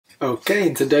Okay,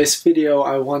 in today's video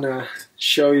I want to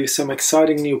show you some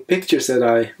exciting new pictures that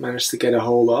I managed to get a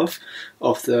hold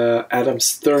of the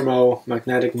Adams Thermo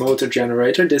Magnetic Motor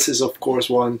Generator. This is of course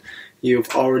one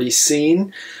you've already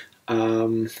seen.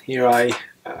 Here I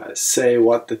say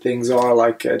what the things are,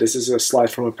 like this is a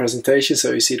slide from a presentation,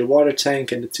 so you see the water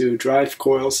tank and the two drive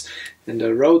coils and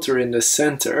the rotor in the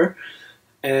center.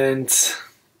 And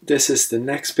this is the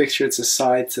next picture. It's a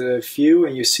side view,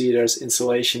 and you see there's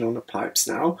insulation on the pipes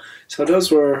now. So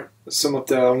those were some of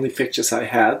the only pictures I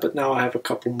had, but now I have a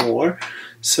couple more.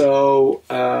 So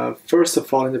first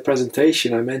of all, in the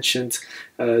presentation I mentioned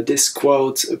this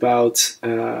quote about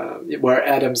where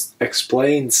Adams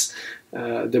explains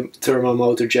the Thermo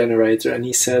Motor Generator, and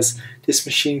he says this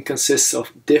machine consists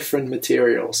of different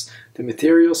materials, the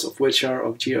materials of which are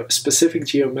of specific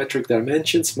geometric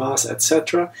dimensions, mass,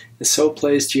 etc., and so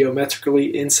placed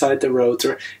geometrically inside the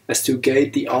rotor as to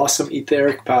gate the awesome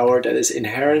etheric power that is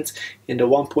inherent in the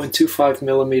 1.25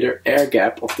 millimeter air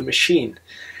gap of the machine.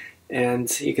 And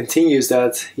he continues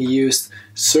that he used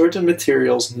certain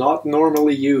materials not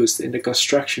normally used in the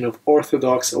construction of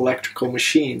orthodox electrical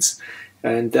machines,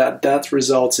 and that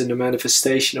results in the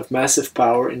manifestation of massive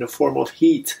power in the form of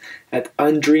heat at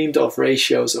undreamed of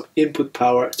ratios of input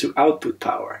power to output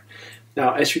power.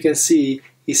 Now, as you can see,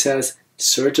 he says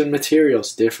certain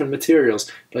materials, different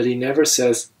materials, but he never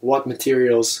says what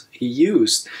materials he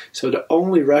used. So the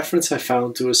only reference I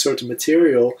found to a certain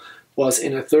material was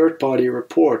in a third-party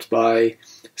report by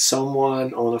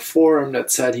someone on a forum that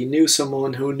said he knew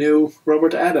someone who knew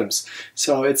Robert Adams.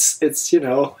 So it's you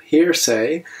know,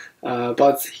 hearsay.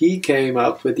 But he came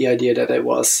up with the idea that it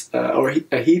was,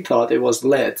 he thought it was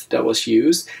lead that was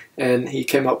used, and he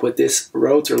came up with this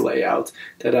rotor layout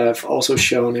that I've also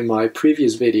shown in my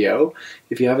previous video.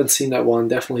 If you haven't seen that one,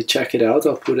 definitely check it out.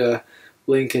 I'll put a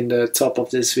link in the top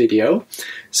of this video.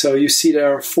 So you see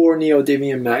there are 4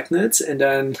 neodymium magnets, and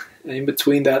then in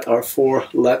between that are 4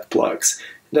 lead plugs.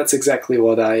 That's exactly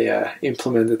what I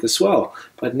implemented as well.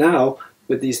 But now,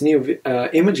 with these new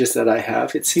images that I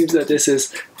have, it seems that this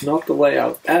is not the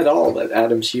layout at all that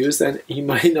Adams used, and he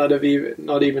might not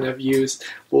even have used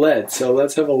lead. So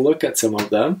let's have a look at some of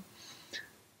them.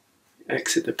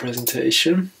 Exit the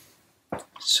presentation.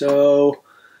 So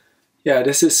yeah,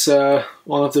 this is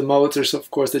one of the motors,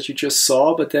 of course, that you just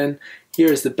saw, but then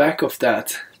here is the back of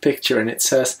that picture, and it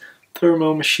says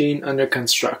Thermo machine under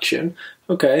construction.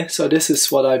 Okay, so this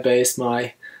is what I based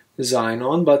my design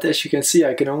on, but as you can see,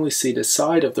 I can only see the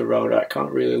side of the rotor. I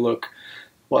can't really look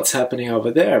what's happening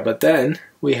over there. But then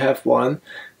we have one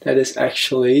that is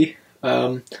actually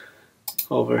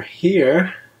over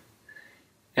here,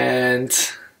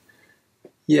 and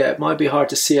yeah, it might be hard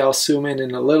to see. I'll zoom in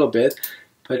a little bit,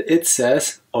 but it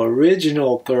says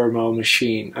original Thermo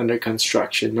machine under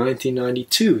construction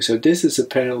 1992. So this is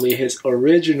apparently his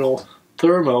original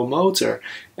Thermo motor.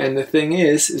 And the thing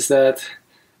is that,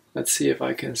 let's see if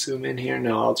I can zoom in here.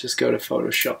 No, I'll just go to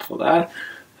Photoshop for that.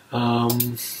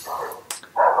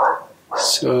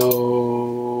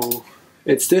 So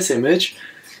it's this image,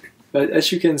 but as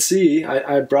you can see,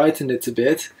 I brightened it a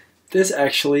bit. This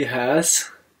actually has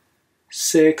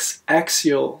 6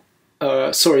 radial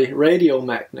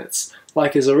magnets,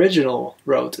 like his original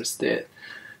rotors did.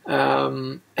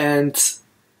 And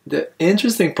the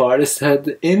interesting part is that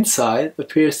the inside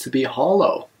appears to be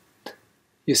hollow.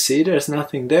 You see, there's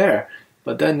nothing there,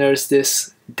 but then there's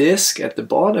this disc at the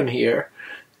bottom here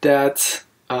that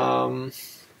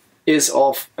is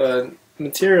of a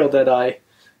material that I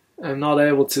am not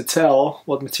able to tell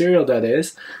what material that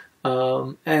is,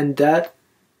 and that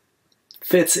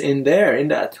fits in there, in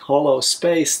that hollow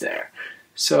space there.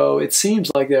 So it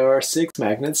seems like there are 6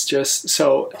 magnets, just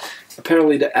so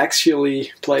apparently the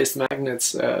axially placed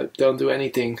magnets don't do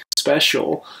anything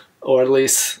special, or at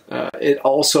least it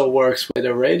also works with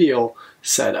a radial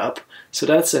setup. So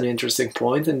that's an interesting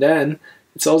point. And then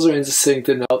it's also interesting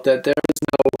to note that there is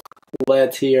no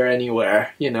lead here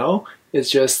anywhere, you know.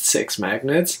 It's just 6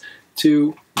 magnets,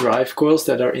 2 drive coils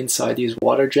that are inside these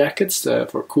water jackets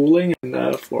for cooling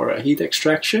and for heat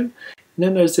extraction. And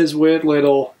then there's this weird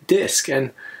little disc.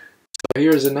 And so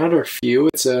here's another view.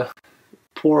 It's a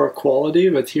poor quality,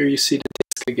 but here you see the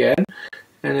disc again.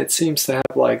 And it seems to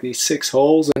have like these 6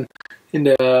 holes, and in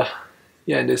the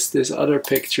in this other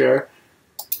picture,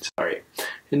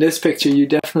 in this picture you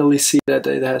definitely see that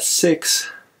it has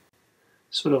 6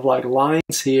 sort of like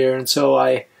lines here, and so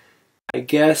I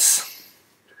guess,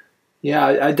 yeah,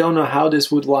 I don't know how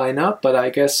this would line up, but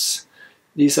I guess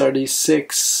these are these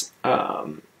 6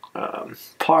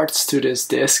 parts to this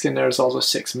disc, and there's also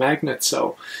 6 magnets,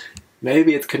 so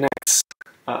maybe it connects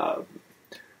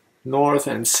north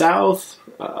and south,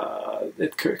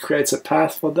 it creates a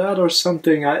path for that or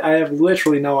something. I have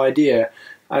literally no idea.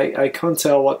 I can't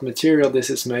tell what material this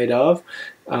is made of,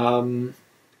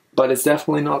 but it's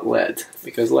definitely not lead,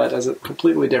 because lead has a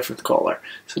completely different color.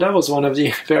 So that was one of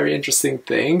the very interesting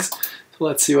things. So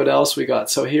let's see what else we got.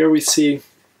 So here we see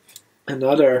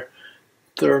another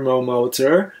thermo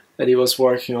motor that he was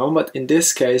working on, but in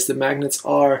this case the magnets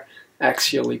are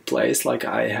axially placed like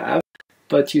I have,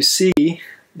 but you see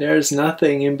there's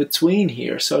nothing in between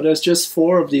here. So there's just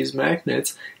 4 of these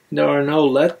magnets, and there are no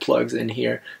lead plugs in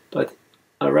here, but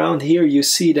around here you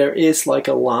see there is like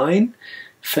a line,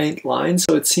 faint line,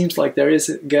 so it seems like there is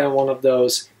again one of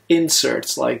those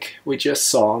inserts like we just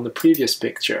saw on the previous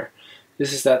picture.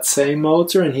 This is that same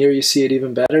motor, and here you see it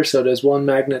even better. So there's one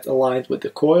magnet aligned with the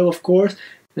coil, of course,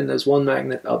 and there's one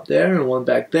magnet up there and one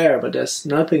back there, but there's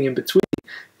nothing in between.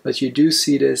 But you do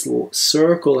see this little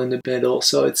circle in the middle,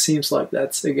 so it seems like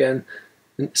that's again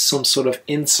some sort of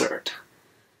insert.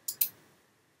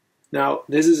 Now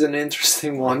this is an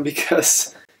interesting one,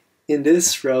 because in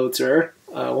this rotor,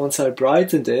 once I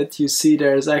brightened it, you see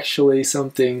there's actually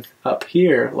something up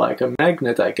here, like a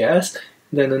magnet I guess,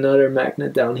 then another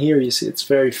magnet down here. You see it's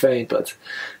very faint, but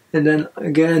and then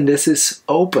again this is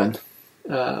open,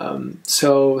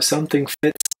 so something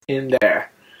fits in there.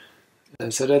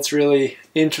 And so that's really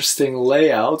interesting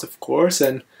layout, of course.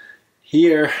 And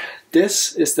here,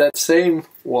 this is that same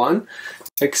one,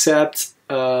 except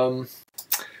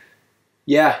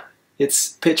yeah, it's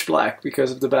pitch black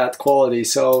because of the bad quality.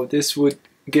 So this would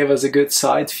give us a good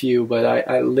side view, but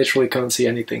I literally can't see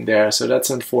anything there. So that's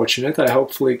unfortunate. I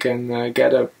hopefully can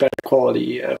get a better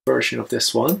quality version of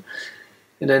this one.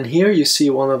 And then here you see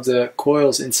one of the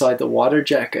coils inside the water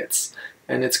jackets.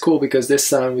 And it's cool because this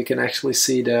time we can actually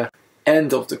see the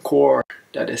end of the core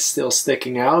that is still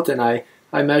sticking out, and I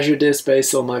measured this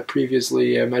based on my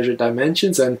previously measured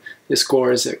dimensions, and this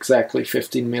core is exactly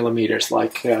 15 millimeters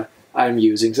like I'm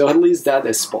using, so at least that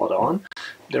is spot on.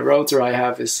 The rotor I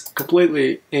have is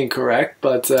completely incorrect,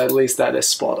 but at least that is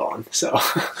spot on, so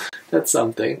that's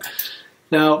something.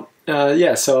 Now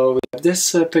yeah, so we have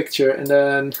this picture, and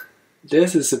then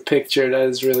this is a picture that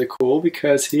is really cool,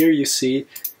 because here you see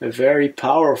a very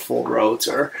powerful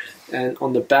rotor. And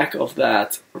on the back of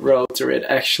that rotor, it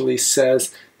actually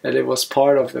says that it was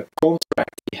part of a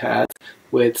contract he had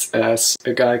with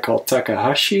a guy called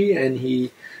Takahashi, and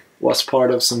he was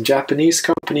part of some Japanese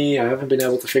company. I haven't been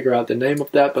able to figure out the name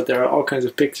of that, but there are all kinds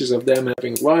of pictures of them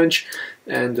having lunch,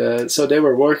 and so they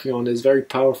were working on this very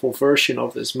powerful version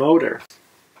of this motor.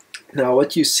 Now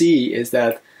what you see is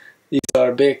that these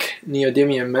are big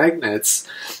neodymium magnets.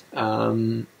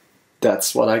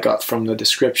 That's what I got from the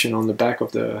description on the back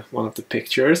of one of the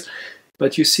pictures.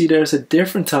 But you see there's a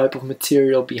different type of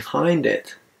material behind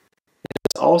it.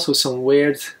 There's also some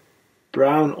weird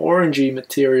brown orangey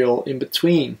material in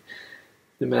between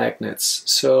the magnets.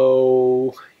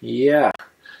 So yeah,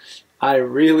 I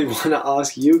really want to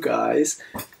ask you guys,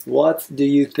 what do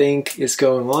you think is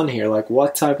going on here? Like,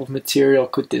 what type of material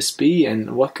could this be,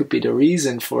 and what could be the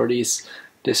reason for this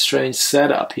strange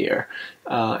setup here?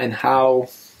 And how,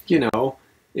 you know,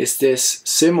 is this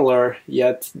similar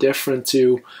yet different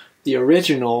to the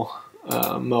original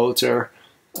motor,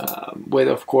 with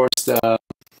of course the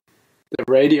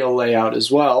radial layout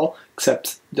as well,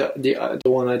 except the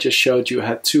one I just showed you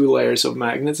had 2 layers of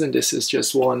magnets, and this is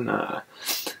just 1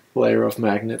 layer of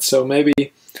magnets. So maybe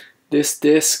this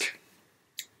disc,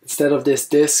 instead of this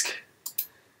disc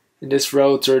in this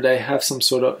rotor, they have some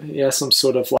sort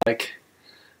of like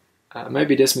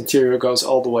maybe this material goes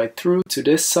all the way through to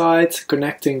this side,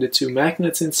 connecting the 2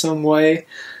 magnets in some way.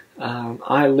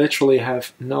 I literally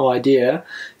have no idea,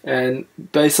 and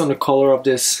based on the color of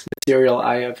this material,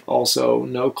 I have also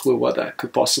no clue what that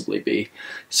could possibly be.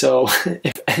 So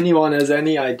if anyone has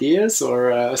any ideas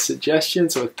or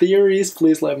suggestions or theories,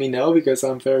 please let me know, because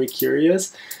I'm very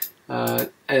curious.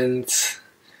 And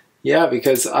yeah,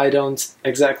 because I don't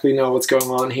exactly know what's going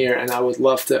on here, and I would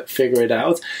love to figure it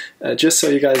out. Just so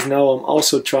you guys know, I'm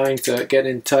also trying to get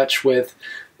in touch with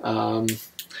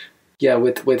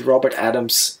with Robert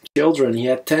Adams' children. He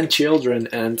had 10 children,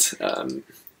 and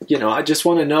you know, I just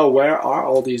want to know, where are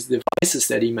all these devices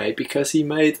that he made, because he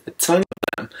made a ton of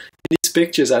them. In these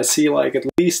pictures I see like at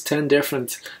least 10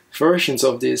 different versions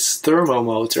of this thermo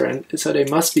motor, and so they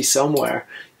must be somewhere.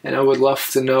 And I would love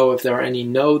to know if there are any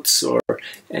notes or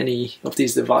any of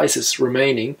these devices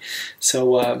remaining.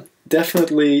 So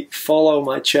definitely follow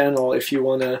my channel if you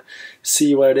want to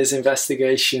see where this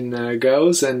investigation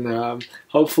goes, and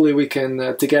hopefully we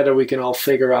can together we can all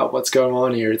figure out what's going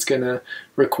on here. It's gonna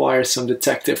require some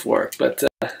detective work, but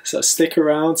so stick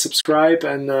around, subscribe,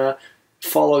 and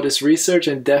follow this research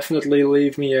and definitely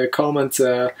leave me a comment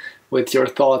with your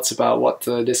thoughts about what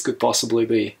this could possibly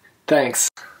be. Thanks.